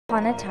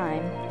Upon a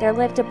time, there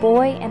lived a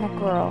boy and a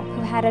girl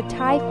who had a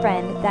Thai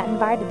friend that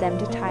invited them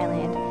to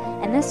Thailand,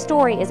 and this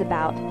story is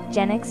about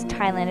JenNick's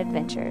Thailand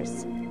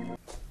adventures.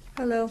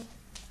 Hello.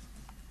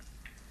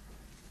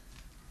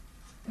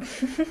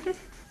 The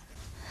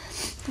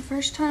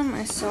first time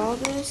I saw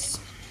this,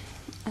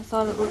 I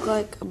thought it looked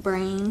like a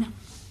brain.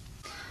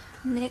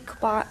 Nick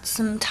bought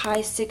some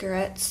Thai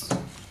cigarettes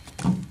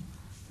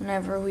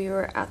whenever we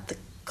were at the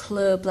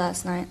club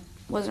last night.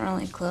 It wasn't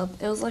really a club.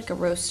 It was like a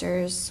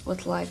roasters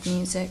with live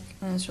music,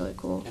 and it was really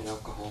cool. And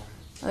alcohol.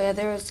 Oh yeah,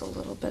 there was a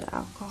little bit of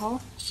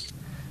alcohol.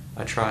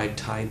 I tried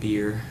Thai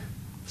beer.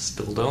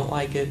 Still don't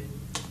like it.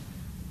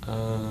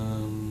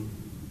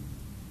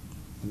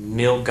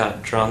 Mill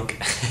got drunk,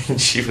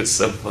 and she was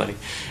so funny.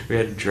 We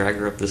had to drag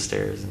her up the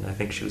stairs, and I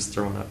think she was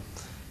throwing up.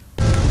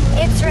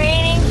 It's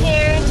raining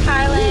here in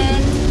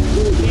Thailand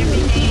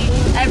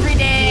every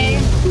day.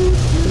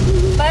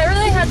 But it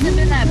really hasn't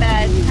been that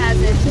bad, has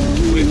it?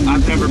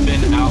 I've never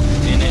been out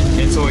in it.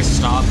 It's always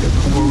stopped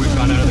before we've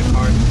got out of the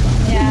car.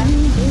 Yeah.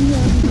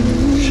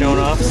 Showing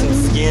off some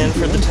skin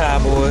for the Thai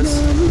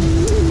boys.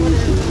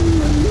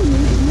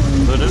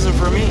 What is it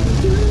for me?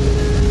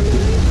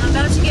 I'm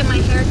about to get my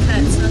hair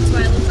cut, so that's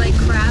why I look like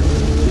crap.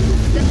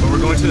 But we're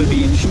going to the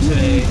beach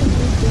today.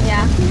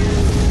 Yeah.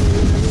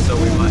 So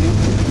we might.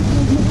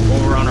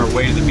 While we're on our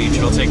way to the beach,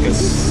 it'll take us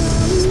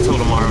till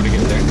tomorrow to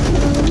get there.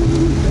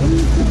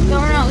 No,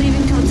 we're not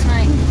leaving till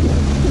tonight.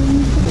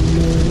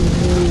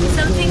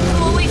 Something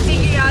cool we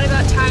figured out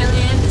about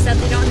Thailand is that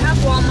they don't have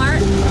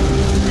Walmart.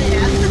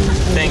 Yeah.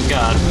 Thank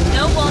God.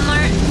 No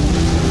Walmart.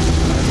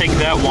 Take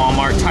that,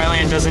 Walmart.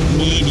 Thailand doesn't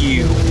need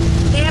you.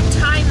 They have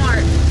Thai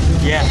Mart.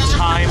 Yeah,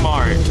 Thai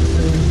Mart.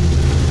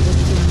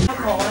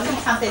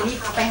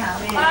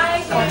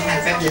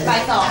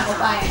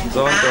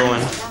 So I'm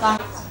going.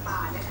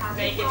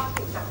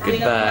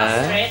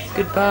 Goodbye.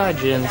 Goodbye,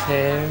 Jen's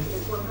hair.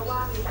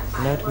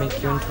 Now to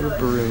make you into a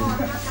broom.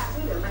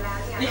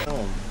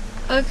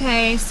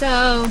 Okay,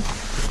 so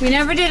we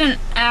never did an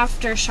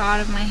after shot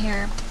of my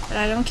hair, but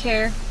I don't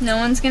care. No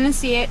one's gonna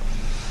see it.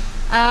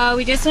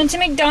 We just went to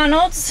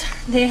McDonald's.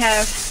 They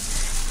have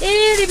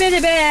itty bitty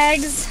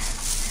bags,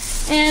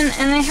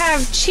 and they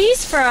have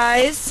cheese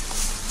fries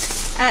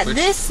at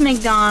this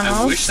McDonald's.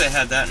 I wish they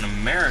had that in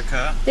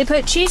America. They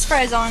put cheese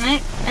fries on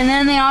it, and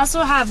then they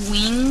also have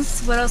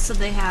wings. What else did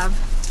they have?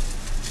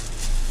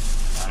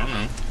 I don't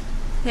know.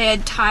 They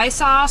had Thai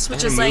sauce,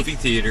 which is like movie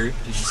theater.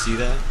 Did you see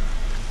that?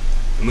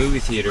 A movie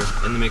theater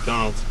in the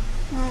McDonald's.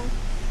 Oh.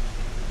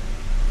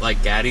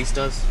 Like Gaddy's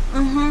does?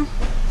 Uh-huh.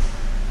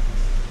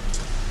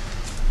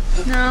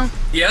 No.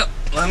 Yep.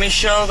 Let me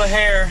show the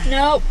hair.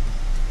 Nope.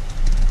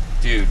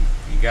 Dude,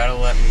 you gotta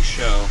let me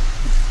show.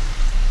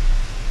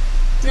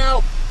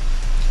 Nope.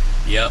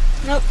 Yep.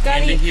 Nope.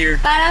 Got it. Here.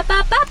 Bye.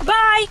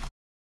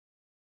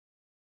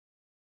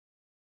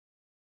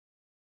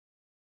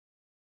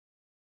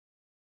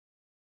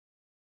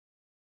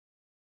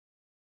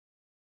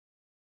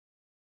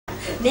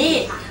 นี่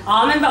อ๋อ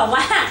มันบอก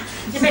ว่า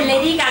จะเป็นเล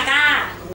ดี้กาก้า